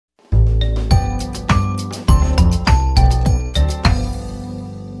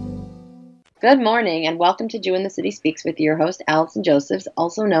Good morning, and welcome to Jew in the City Speaks with your host, Allison Josephs,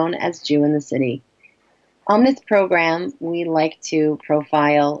 also known as Jew in the City. On this program, we like to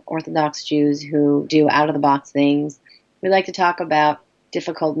profile Orthodox Jews who do out-of-the-box things. We like to talk about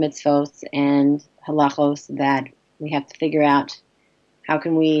difficult mitzvot and halachos that we have to figure out how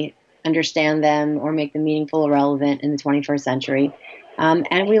can we understand them or make them meaningful or relevant in the 21st century.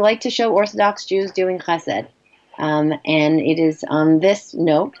 And we like to show Orthodox Jews doing chesed. And it is on this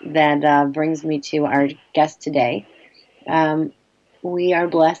note that brings me to our guest today. We are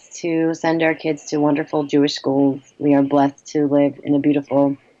blessed to send our kids to wonderful Jewish schools. We are blessed to live in a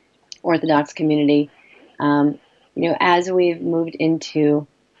beautiful Orthodox community. As we've moved into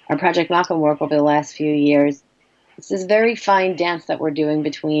our Project Malcolm work over the last few years, it's this very fine dance that we're doing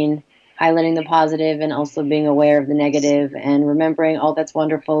between highlighting the positive and also being aware of the negative and remembering all that's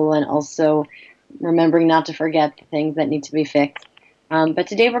wonderful and also remembering not to forget the things that need to be fixed. But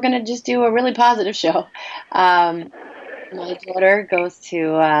today we're going to just do a really positive show. My daughter goes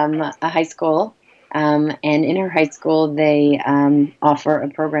to a high school, and in her high school they offer a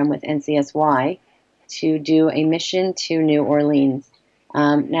program with NCSY to do a mission to New Orleans.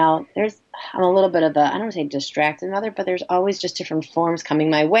 Now, I'm a little bit of I don't want to say distracted mother, but there's always just different forms coming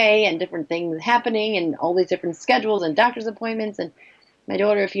my way and different things happening and all these different schedules and doctor's appointments. And my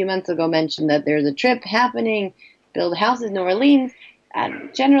daughter a few months ago mentioned that there's a trip happening, build houses in New Orleans.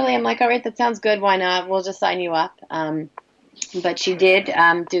 Generally, I'm like, all right, that sounds good. Why not? We'll just sign you up. But she did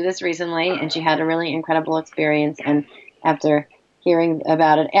do this recently, and she had a really incredible experience. And after hearing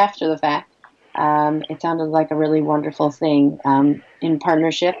about it after the fact, it sounded like a really wonderful thing. In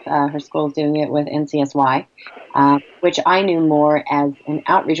partnership, her school is doing it with NCSY, which I knew more as an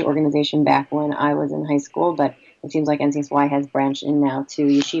outreach organization back when I was in high school, but it seems like NCSY has branched in now to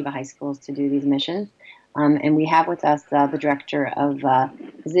yeshiva high schools to do these missions. And we have with us the director of,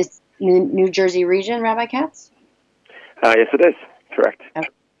 is this New Jersey region, Rabbi Katz? Yes, it is. Correct.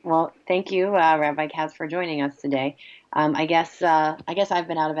 Well, thank you, Rabbi Katz, for joining us today. I guess I've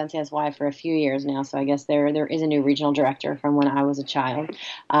been out of NCSY for a few years now, so I guess there is a new regional director from when I was a child.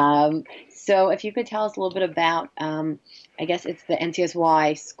 So if you could tell us a little bit about, I guess it's the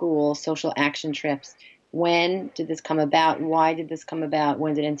NCSY school social action trips. When did this come about? Why did this come about?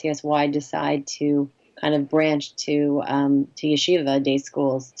 When did NCSY decide to kind of branch to yeshiva day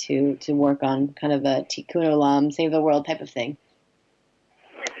schools to work on kind of a tikkun olam, save the world type of thing?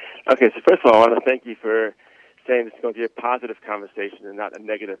 Okay, so first of all, I want to thank you for saying this is going to be a positive conversation and not a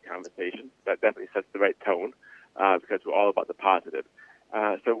negative conversation. That definitely sets the right tone because we're all about the positive.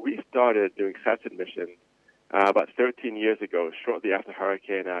 So we started doing Chesed mission about 13 years ago, shortly after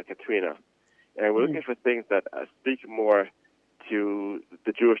Hurricane Katrina. And we're looking for things that speak more to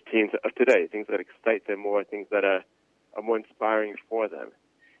the Jewish teens of today, things that excite them more, things that are more inspiring for them.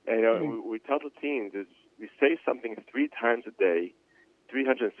 And we tell the teens is we say something 3 times a day,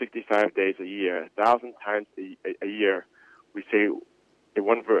 365 days a year, 1,000 times a year. We say in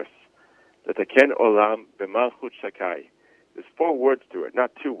one verse that Taken Olam B'Malchut Shakai. There's 4 words to it,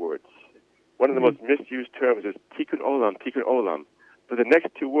 not 2 words. One of the most misused terms is Tikkun Olam, Tikkun Olam. But the next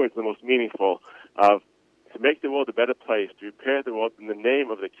 2 words are the most meaningful of to make the world a better place, to repair the world in the name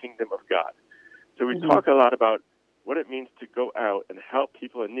of the kingdom of God. So we talk a lot about what it means to go out and help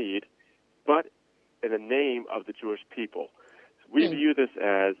people in need, but in the name of the Jewish people. We view this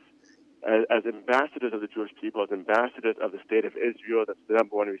as ambassadors of the Jewish people, as ambassadors of the state of Israel, that's the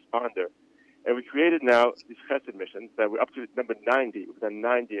number 1 responder. And we created now these chesed missions that we're up to number 90. We've done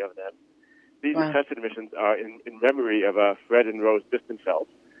 90 of them. These chesed missions are in memory of Fred and Rose Distenfeld.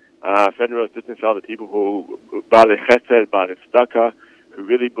 Fred and Rose Distenfeld, the people who Baalei Chesed, Baalei Tzedakah, who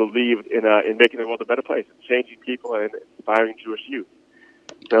really believed in making the world a better place, changing people and inspiring Jewish youth.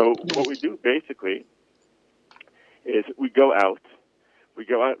 So what we do basically is we go out, we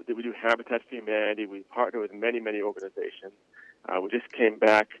do Habitat for Humanity, we partner with many, many organizations. We just came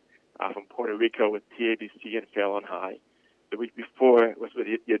back from Puerto Rico with TABC and Fail on High. The week before was with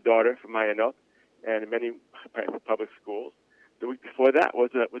your daughter from Mayanot and many public schools. The week before that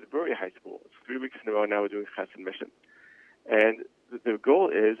was with Bury High School. It's 3 weeks in a row now we're doing Chesed mission. And the goal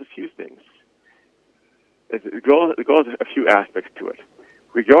is a few things. The goal is a few aspects to it.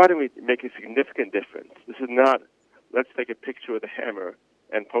 We go out and we make a significant difference. This is not, let's take a picture with a hammer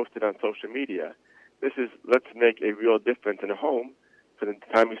and post it on social media. This is, let's make a real difference in a home from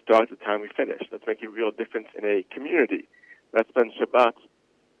the time we start to the time we finish. Let's make a real difference in a community. Let's spend Shabbat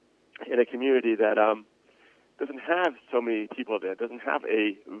in a community that doesn't have so many people there, doesn't have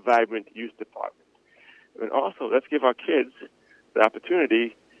a vibrant youth department. And also, let's give our kids the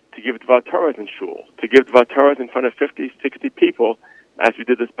opportunity to give Dvar Torahs in shul, to give Dvar Torahs in front of 50, 60 people, as we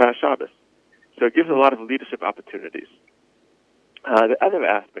did this past Shabbos. So it gives a lot of leadership opportunities. The other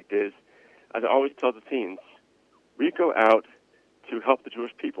aspect is, as I always tell the teens, we go out to help the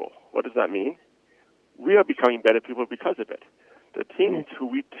Jewish people. What does that mean? We are becoming better people because of it. The teens who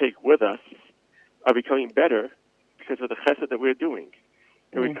we take with us are becoming better because of the chesed that we're doing.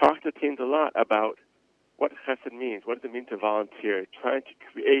 And we talk to teens a lot about what chesed means, what does it mean to volunteer, trying to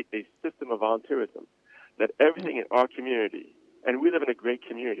create a system of volunteerism, that everything in our community, and we live in a great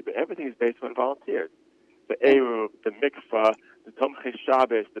community, but everything is based on volunteers. The Eruv, the Mikvah, the Tomchei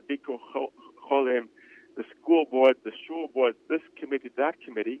Shabbos, the Bikur Cholim, the school board, the shul board, this committee, that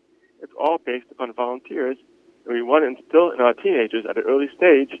committee, it's all based upon volunteers. And we want to instill in our teenagers at an early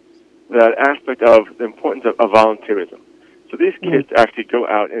stage that aspect of the importance of volunteerism. So these kids actually go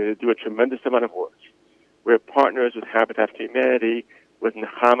out and do a tremendous amount of work. We're partners with Habitat for Humanity, with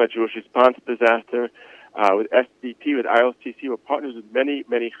Nechama Jewish Response Disaster, with SDP, with ILCC. We're partners with many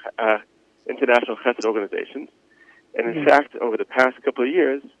international chesed organizations. And in fact, over the past couple of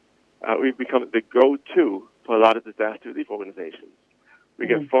years, we've become the go-to for a lot of disaster relief organizations. We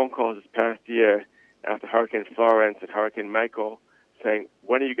get phone calls this past year after Hurricane Florence and Hurricane Michael saying,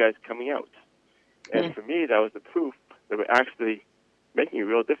 when are you guys coming out? And for me, that was the proof that we're actually making a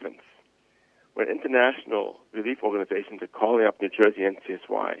real difference. When international relief organizations are calling up New Jersey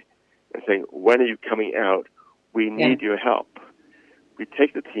NCSY and saying, when are you coming out? We need your help. We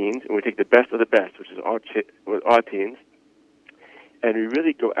take the teens and we take the best of the best, which is our teens, and we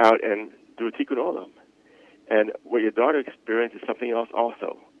really go out and do a tikkun olam. And what your daughter experienced is something else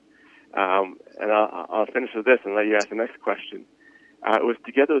also. And I'll finish with this and let you ask the next question. It was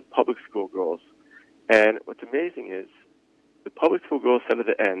together with public school girls. And what's amazing is the public school girls said at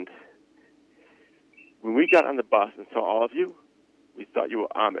the end, when we got on the bus and saw all of you, we thought you were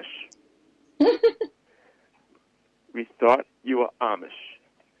Amish. We thought you were Amish.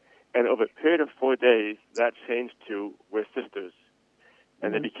 And over a period of 4 days, that changed to we're sisters.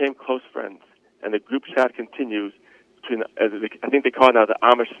 And they became close friends. And the group chat continues between, I think they call it now the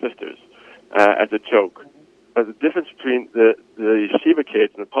Amish sisters, as a joke. But the difference between the yeshiva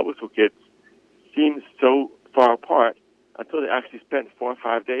kids and the public school kids seems so far apart until they actually spent 4 or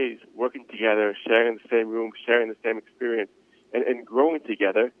 5 days working together, sharing the same room, sharing the same experience, and growing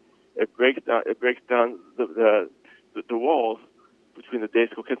together. It breaks down the walls between the day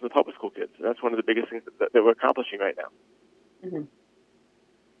school kids and the public school kids. And that's one of the biggest things that we're accomplishing right now.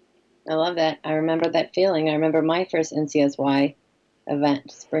 I love that. I remember that feeling. I remember my first NCSY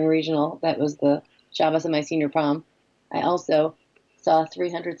event, Spring Regional. That was the Shabbos of my senior prom. I also saw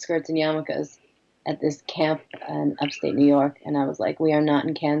 300 skirts and yarmulkes at this camp in upstate New York, and I was like, we are not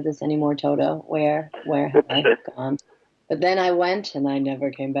in Kansas anymore, Toto. Where have I gone? But then I went, and I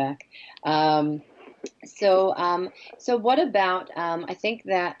never came back. So what about, I think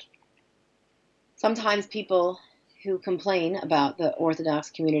that sometimes people who complain about the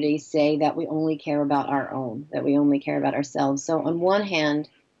Orthodox community say that we only care about our own, that we only care about ourselves. So on one hand,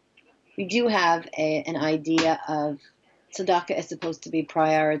 we do have an idea of tzedakah is supposed to be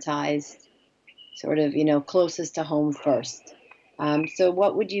prioritized, sort of, closest to home first. So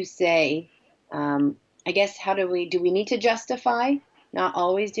what would you say, I guess, do we need to justify not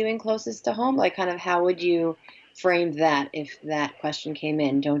always doing closest to home? Like, kind of, how would you frame that if that question came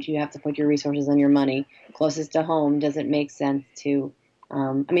in? Don't you have to put your resources and your money closest to home? Does it make sense to,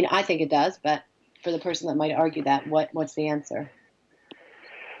 I think it does, but for the person that might argue that, what's the answer?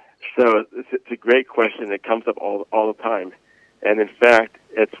 So it's a great question that comes up all the time. And in fact,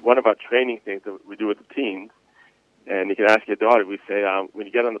 it's one of our training things that we do with the teens. And you can ask your daughter, we say, when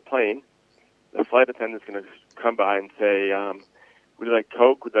you get on the plane, the flight attendant's going to come by and say, would you like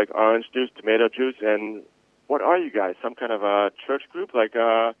Coke, would you like orange juice, tomato juice, and what are you guys? Some kind of a church group? Like,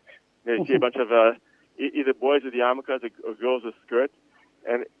 you see a bunch of either boys with yarmulkes or girls with skirts.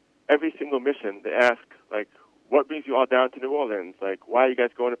 And every single mission, they ask, like, what brings you all down to New Orleans? Like, why are you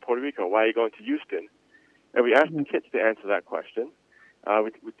guys going to Puerto Rico? Why are you going to Houston? And we ask the kids to answer that question.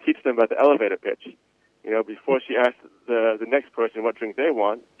 We teach them about the elevator pitch. Before she asks the next person what drink they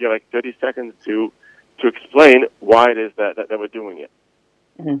want, you have like 30 seconds to explain why it is that we're doing it.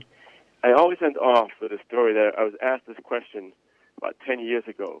 I always end off with a story that I was asked this question about 10 years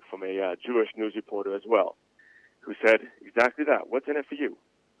ago from a Jewish news reporter as well, who said exactly that. What's in it for you?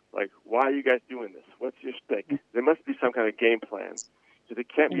 Like, why are you guys doing this? What's your stake? There must be some kind of game plan, because it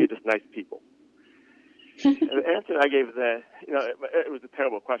can't be just nice people. And the answer I gave then, it was a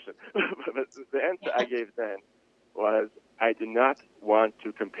terrible question, but the answer I gave then was, I do not want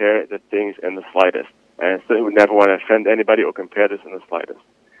to compare the things in the slightest. And I certainly would never want to offend anybody or compare this in the slightest.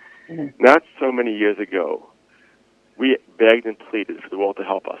 Not so many years ago, we begged and pleaded for the world to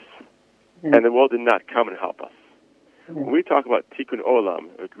help us. and the world did not come and help us. Mm-hmm. When we talk about tikkun olam,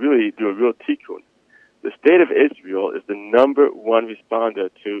 really do a real tikkun. The state of Israel is the number one responder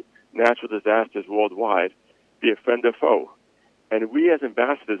to natural disasters worldwide, be it friend or foe. And we as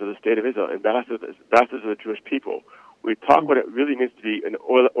ambassadors of the state of Israel, ambassadors of the Jewish people, we talk what it really means to be an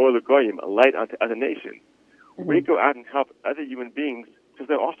oil goyim, a light unto other nations. We go out and help other human beings because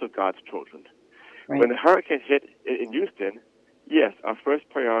they're also God's children. Right. When the hurricane hit in Houston, yes, our first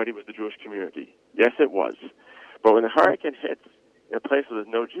priority was the Jewish community. Yes, it was. But when the hurricane hits in a place where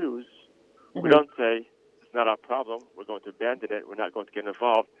there's no Jews, we don't say, it's not our problem, we're going to abandon it, we're not going to get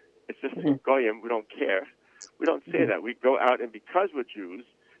involved. It's just goyim, we don't care. We don't say that. We go out, and because we're Jews,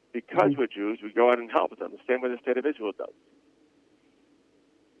 we go out and help them, the same way the state of Israel does.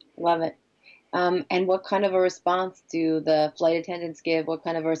 Love it. And what kind of a response do the flight attendants give? What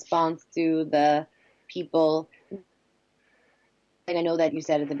kind of a response do the people? And I know that you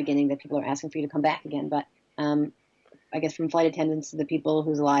said at the beginning that people are asking for you to come back again, but I guess from flight attendants to the people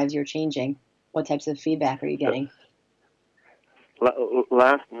whose lives you're changing, what types of feedback are you getting?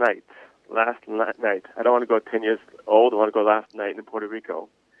 Last night, I don't want to go 10 years old, I want to go last night in Puerto Rico.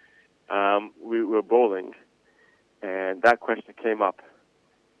 We were bowling, and that question came up.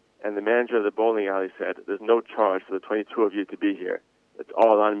 And the manager of the bowling alley said, there's no charge for the 22 of you to be here. It's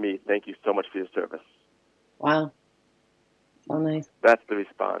all on me. Thank you so much for your service. Wow. So nice. That's the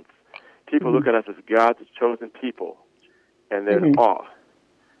response. People look at us as God's chosen people, and they're in awe.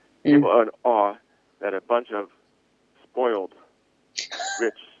 People are in awe that a bunch of spoiled,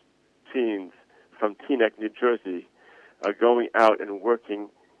 rich teens from Teaneck, New Jersey, are going out and working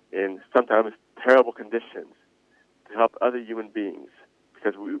in sometimes terrible conditions to help other human beings.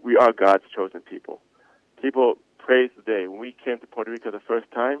 Because we are God's chosen people. People praise the day. When we came to Puerto Rico the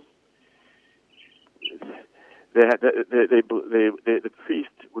first time, the priest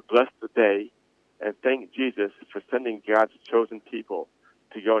would bless the day and thank Jesus for sending God's chosen people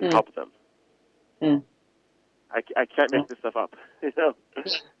to go and help them. I can't make this stuff up. You know?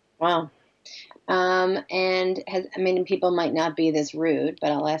 Wow. And people might not be this rude,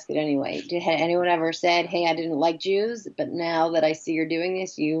 but I'll ask it anyway. Had anyone ever said, hey, I didn't like Jews, but now that I see you're doing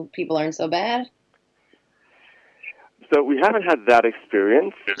this, people aren't so bad? So we haven't had that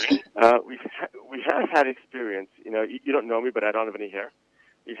experience. We have had experience. You know, you don't know me, but I don't have any hair.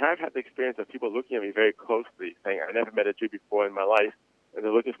 We have had the experience of people looking at me very closely, saying, I never met a Jew before in my life, and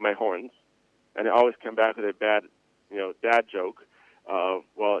they're looking for my horns. And they always come back with a bad, dad joke.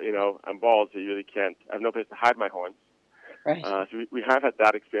 I'm bald, so you really can't. I have no place to hide my horns. Right. So we have had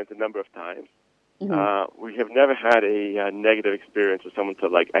that experience a number of times. We have never had a negative experience with someone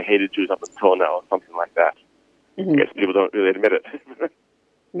said, I hated Jews up until now, or something like that. I guess people don't really admit it.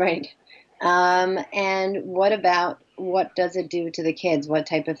 Right. And what does it do to the kids? What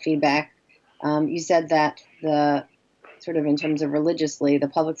type of feedback? You said that the sort of in terms of religiously, the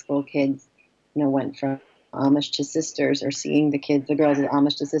public school kids, went from Amish to sisters, or seeing the girls as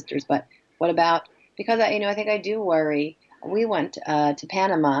Amish to sisters. But what about, because I think I do worry. We went to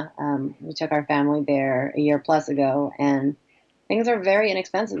Panama. We took our family there a year plus ago, and things are very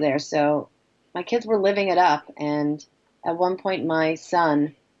inexpensive there. So my kids were living it up. And at one point, my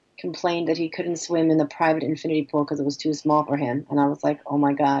son complained that he couldn't swim in the private infinity pool because it was too small for him. And I was like, oh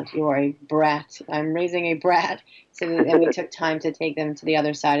my God, you are a brat. I'm raising a brat. And we took time to take them to the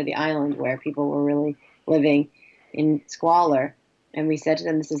other side of the island where people were really living in squalor. And we said to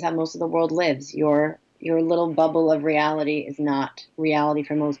them, this is how most of the world lives. Your little bubble of reality is not reality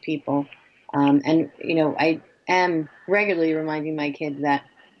for most people. I am regularly reminding my kids that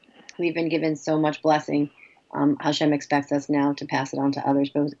we've been given so much blessing. Hashem expects us now to pass it on to others,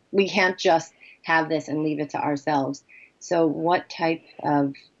 but we can't just have this and leave it to ourselves. So what type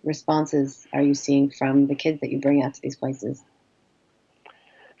of responses are you seeing from the kids that you bring out to these places?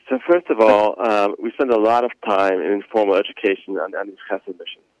 So first of all, we spend a lot of time in informal education on these chesed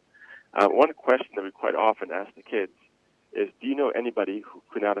missions. One question that we quite often ask the kids is, do you know anybody who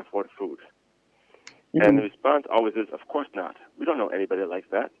could not afford food? And the response always is, of course not. We don't know anybody like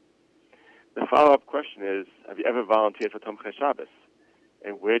that. The follow-up question is, have you ever volunteered for Tomchei Shabbos?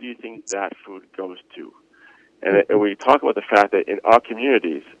 And where do you think that food goes to? And we talk about the fact that in our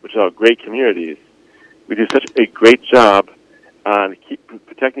communities, which are great communities, we do such a great job on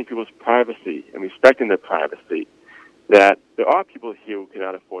protecting people's privacy and respecting their privacy that there are people here who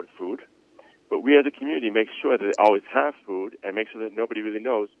cannot afford food, but we as a community make sure that they always have food and make sure that nobody really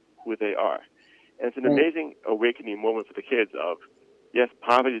knows who they are. And it's an amazing awakening moment for the kids of, yes,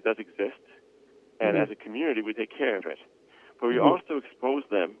 poverty does exist, and as a community, we take care of it. But we also expose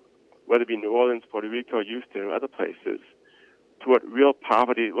them, whether it be New Orleans, Puerto Rico, Houston, or other places, to what real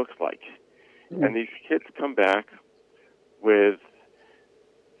poverty looks like. And these kids come back with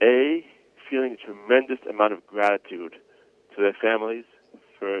feeling a tremendous amount of gratitude to their families,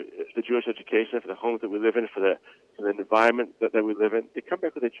 for the Jewish education, for the homes that we live in, for the environment that we live in. They come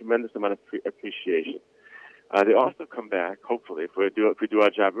back with a tremendous amount of appreciation. They also come back, hopefully, if we do our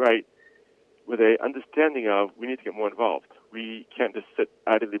job right, with a understanding of we need to get more involved. We can't just sit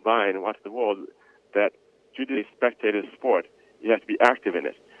idly by and watch the world. That Judaism is a spectator sport. You have to be active in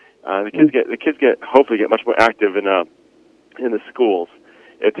it. The kids hopefully get much more active in the schools.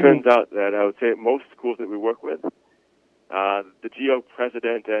 It turns out that I would say most schools that we work with, the GO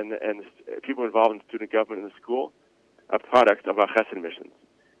president and people involved in student government in the school are products of our Chesed missions,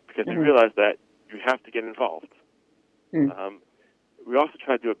 because they realize that you have to get involved. We also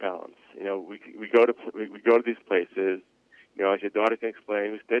try to do a balance. We go to these places. As your daughter can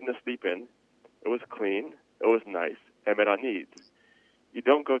explain, we stayed in a sleep-in. It was clean. It was nice. And met our needs. You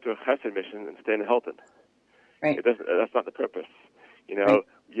don't go to a Chesed mission and stay in a Hilton. Right. That's not the purpose. Right.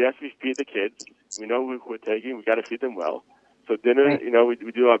 Yes, we feed the kids. We know who we're taking. We got to feed them well. So dinner,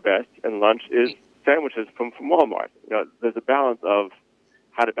 we do our best, and lunch is sandwiches from Walmart. There's a balance of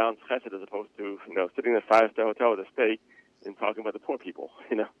how to balance Chesed as opposed to sitting in a 5-star hotel with a steak and talking about the poor people.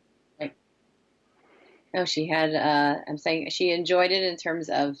 Right. No, she had. I'm saying she enjoyed it in terms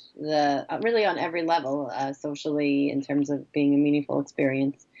of the really on every level, socially, in terms of being a meaningful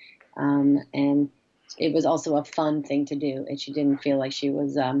experience, and it was also a fun thing to do. And she didn't feel like she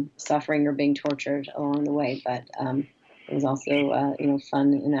was suffering or being tortured along the way, but it was also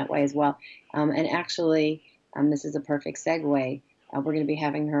fun in that way as well. And actually, this is a perfect segue. We're going to be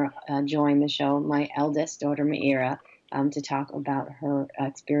having her join the show, my eldest daughter, Meira, to talk about her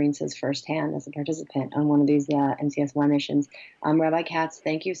experiences firsthand as a participant on one of these NCSY missions. Rabbi Katz,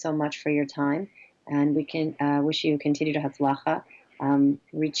 thank you so much for your time, and we can wish you continued hatzlacha,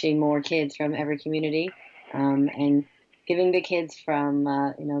 reaching more kids from every community, and giving the kids from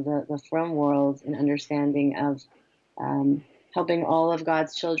the frum world an understanding of helping all of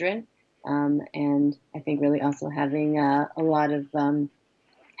God's children, and I think really also having a lot of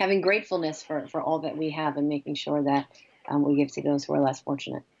having gratefulness for all that we have, and making sure that we give to those who are less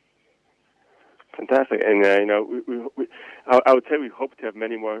fortunate. Fantastic. And, I would say we hope to have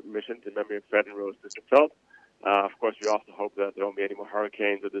many more missions in memory of Fred and Rose Dissenfeld. Of course, we also hope that there won't be any more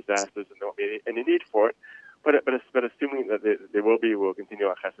hurricanes or disasters, and there won't be any need for it. But assuming that there will be, we'll continue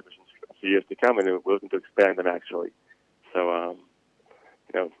our Chesed missions for years to come, and we're looking to expand them, actually. So,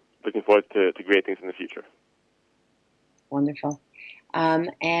 looking forward to great things in the future. Wonderful.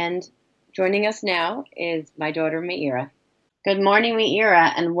 And joining us now is my daughter, Meira. Good morning,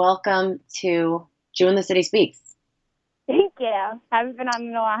 Meira, and welcome to Jew in the City Speaks. Thank you. Haven't been on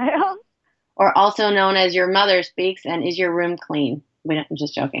in a while. Or also known as Your Mother Speaks, and Is Your Room Clean? I'm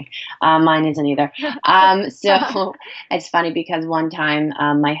just joking. Mine isn't either. So it's funny because one time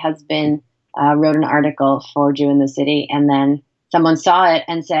my husband wrote an article for Jew in the City, and then someone saw it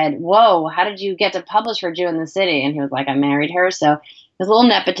and said, "Whoa, how did you get to publish for Jew in the City?" And he was like, "I married her." So there's a little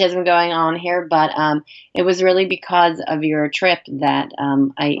nepotism going on here, but it was really because of your trip that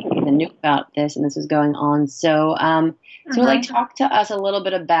I even knew about this, and this was going on. So, talk to us a little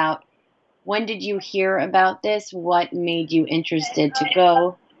bit about, when did you hear about this? What made you interested to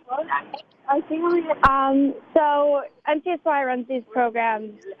go? So NCSY runs these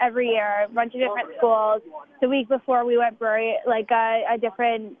programs every year, a bunch of different schools. The week before we went Brewery, a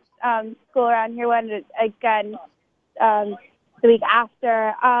different school around here went again the week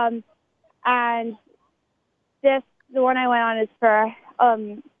after. And the one I went on is for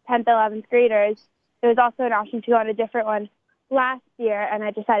 10th, 11th graders. There was also an option to go on a different one last year, and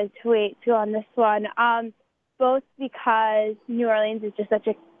I decided to wait to go on this one, both because New Orleans is just such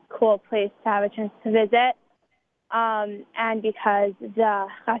a cool place to have a chance to visit, and because the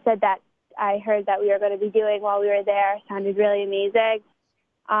chesed that I heard that we were going to be doing while we were there sounded really amazing,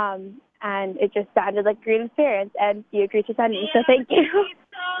 and it just sounded like a great experience, and you agreed to send me, so thank you.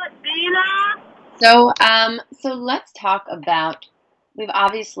 So let's talk about, we've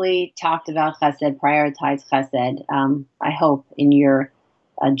obviously talked about chesed, prioritized chesed, I hope, in your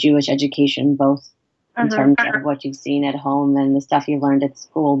Jewish education, both in terms of what you've seen at home and the stuff you learned at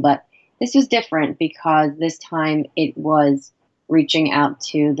school. But this was different because this time it was reaching out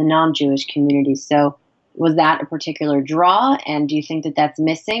to the non-Jewish community. So was that a particular draw? And do you think that that's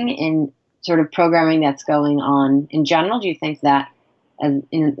missing in sort of programming that's going on in general? Do you think that as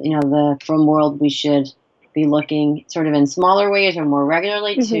in the frum world, we should be looking sort of in smaller ways or more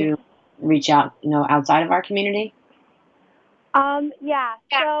regularly to reach out, outside of our community? Yeah.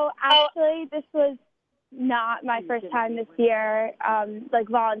 So actually, this was not my first time this year, like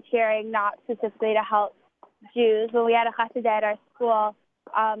volunteering, not specifically to help Jews. When we had a chassid at our school,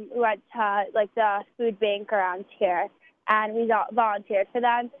 we went to like the food bank around here, and we volunteered for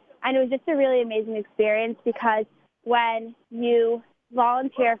them. And it was just a really amazing experience because when you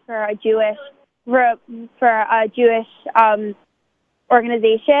volunteer for a Jewish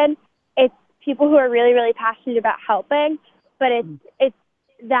organization, it's people who are really, really passionate about helping, but it's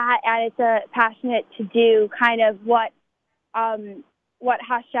that, and it's passionate to do kind of what Hashem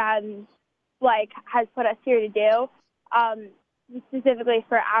has put us here to do, specifically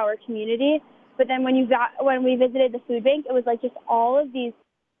for our community. But then when we visited the food bank, it was like just all of these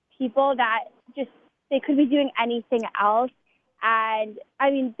people that just, they could be doing anything else. And I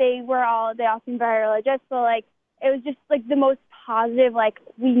mean, they all seemed very religious, but like, it was just like the most positive, like,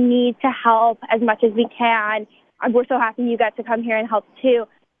 we need to help as much as we can. We're so happy you got to come here and help too.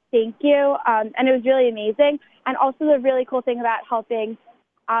 Thank you. And it was really amazing. And also the really cool thing about helping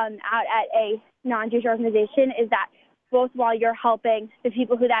out at a non-Jewish organization is that both while you're helping the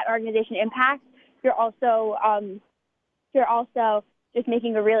people who that organization impacts, you're also just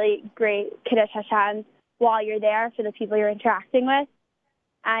making a really great Kiddush Hashem while you're there for the people you're interacting with.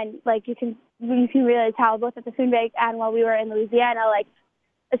 And like you can really tell both at the food bank and while we were in Louisiana, like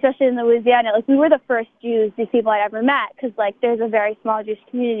especially in Louisiana, like we were the first Jews these people I'd ever met, because like there's a very small Jewish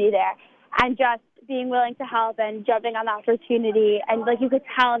community there, and just being willing to help and jumping on the opportunity, and like you could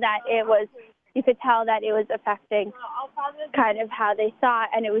tell that it was affecting kind of how they thought,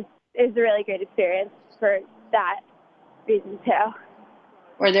 and it was a really great experience for that reason too.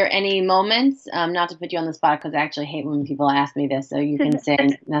 Were there any moments, not to put you on the spot because I actually hate when people ask me this, so you can say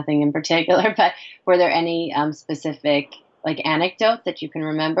nothing in particular, but were there any specific like anecdotes that you can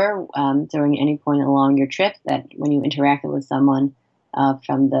remember during any point along your trip that when you interacted with someone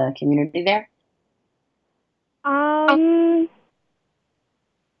from the community there? I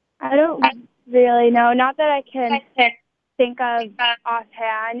don't really know. Not that I can think of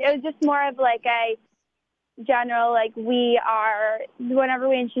offhand. It was just more of like a general, like whenever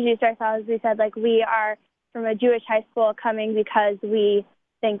we introduced ourselves, we said like we are from a Jewish high school coming because we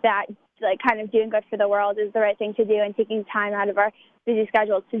think that like kind of doing good for the world is the right thing to do, and taking time out of our busy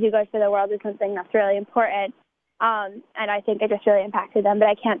schedules to do good for the world is something that's really important. And I think it just really impacted them, but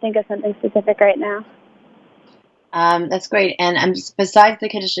I can't think of something specific right now. That's great. And besides the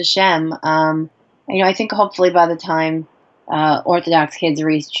Kiddush Hashem, I think hopefully by the time Orthodox kids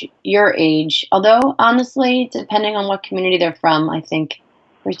reach your age, although honestly, depending on what community they're from, I think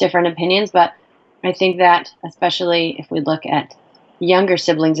there's different opinions, but I think that especially if we look at younger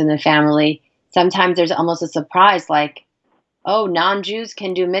siblings in the family, sometimes there's almost a surprise like, oh, non-Jews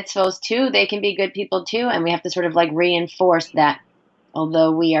can do mitzvos too, they can be good people too, and we have to sort of like reinforce that although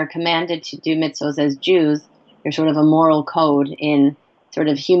we are commanded to do mitzvos as Jews, there's sort of a moral code in sort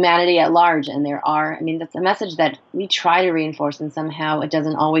of humanity at large, and that's a message that we try to reinforce, and somehow it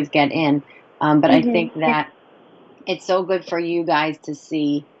doesn't always get in. But I think that it's so good for you guys to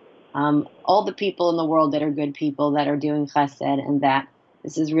see all the people in the world that are good people, that are doing chesed, and that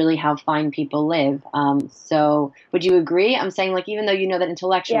this is really how fine people live. So would you agree? I'm saying, like, even though you know that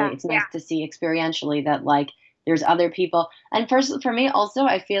intellectually, it's nice to see experientially that, like, there's other people. And for me also,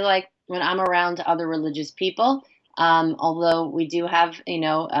 I feel like when I'm around other religious people, although we do have,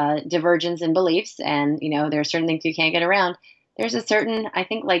 divergence in beliefs, and, there are certain things you can't get around, there's a certain, I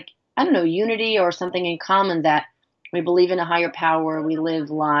think, like, I don't know, unity or something in common, that we believe in a higher power. We live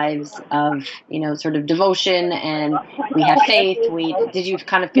lives of, sort of devotion, and we have faith. Did you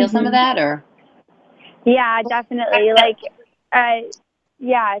kind of feel some of that, or? Yeah, definitely. Like,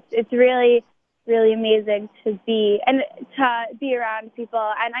 it's really, really amazing to be around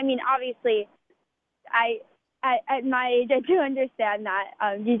people. And I mean, obviously, at my age, I do understand that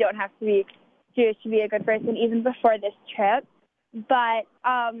you don't have to be Jewish to be a good person, even before this trip. But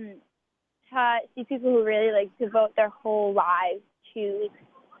to see people who really like devote their whole lives to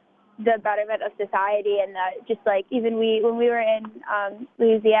the betterment of society, and just like even when we were in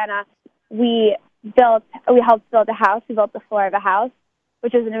Louisiana, we helped build a house. We built the floor of a house,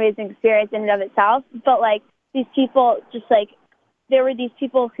 which was an amazing experience in and of itself. But like these people, just like there were the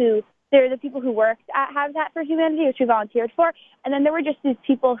people who worked at Habitat for Humanity, which we volunteered for, and then there were just these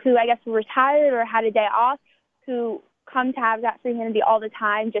people who I guess were retired or had a day off, who come to Habitat for Humanity all the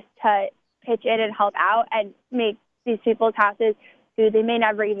time just to pitch in and help out and make these people's houses, who they may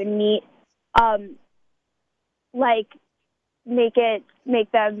never even meet, make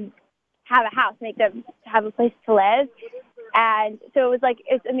them have a house, make them have a place to live. And so it was like,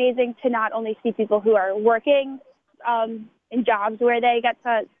 it's amazing to not only see people who are working in jobs where they get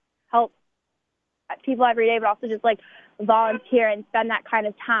to help people every day, but also just like volunteer and spend that kind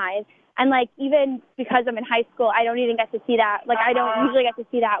of time. And like, even because I'm in high school, I don't even get to see that. Like, I don't usually get to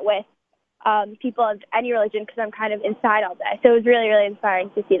see that with people of any religion because I'm kind of inside all day. So it was really, really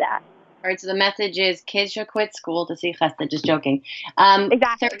inspiring to see that. All right, so the message is kids should quit school to see chesed. Just joking.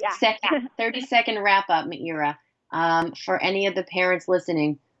 Exactly, 30-second wrap-up, Meira. For any of the parents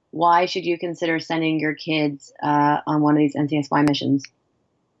listening, why should you consider sending your kids on one of these NCSY missions?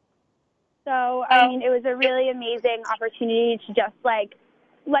 So, I mean, it was a really amazing opportunity to just like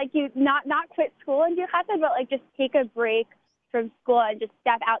you not quit school and do chesed, but like just take a break from school and just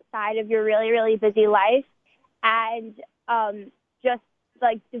step outside of your really, really busy life and just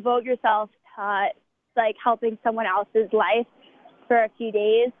like devote yourself to like helping someone else's life for a few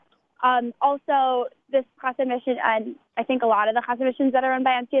days. Also, this chesed mission, and I think a lot of the chesed missions that are run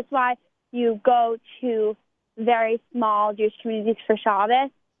by NCSY, you go to very small Jewish communities for Shabbos.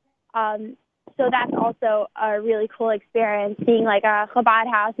 So that's also a really cool experience, seeing like a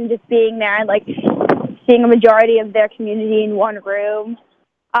Chabad house and just being there and like seeing a majority of their community in one room.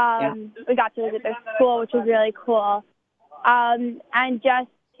 We got to visit their school, which was really cool. And just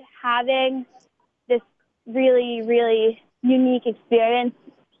having this really, really unique experience,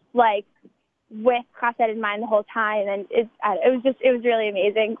 like with chesed in mind the whole time, and it was really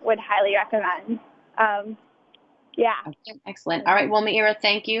amazing. Would highly recommend. Yeah. Okay, excellent. All right. Well, Meira,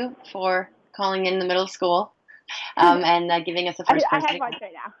 thank you for calling in the middle of school and giving us a first person. I have lunch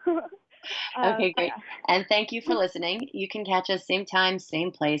right now. Okay, great. And thank you for listening. You can catch us same time,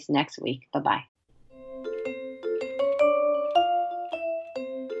 same place next week. Bye-bye.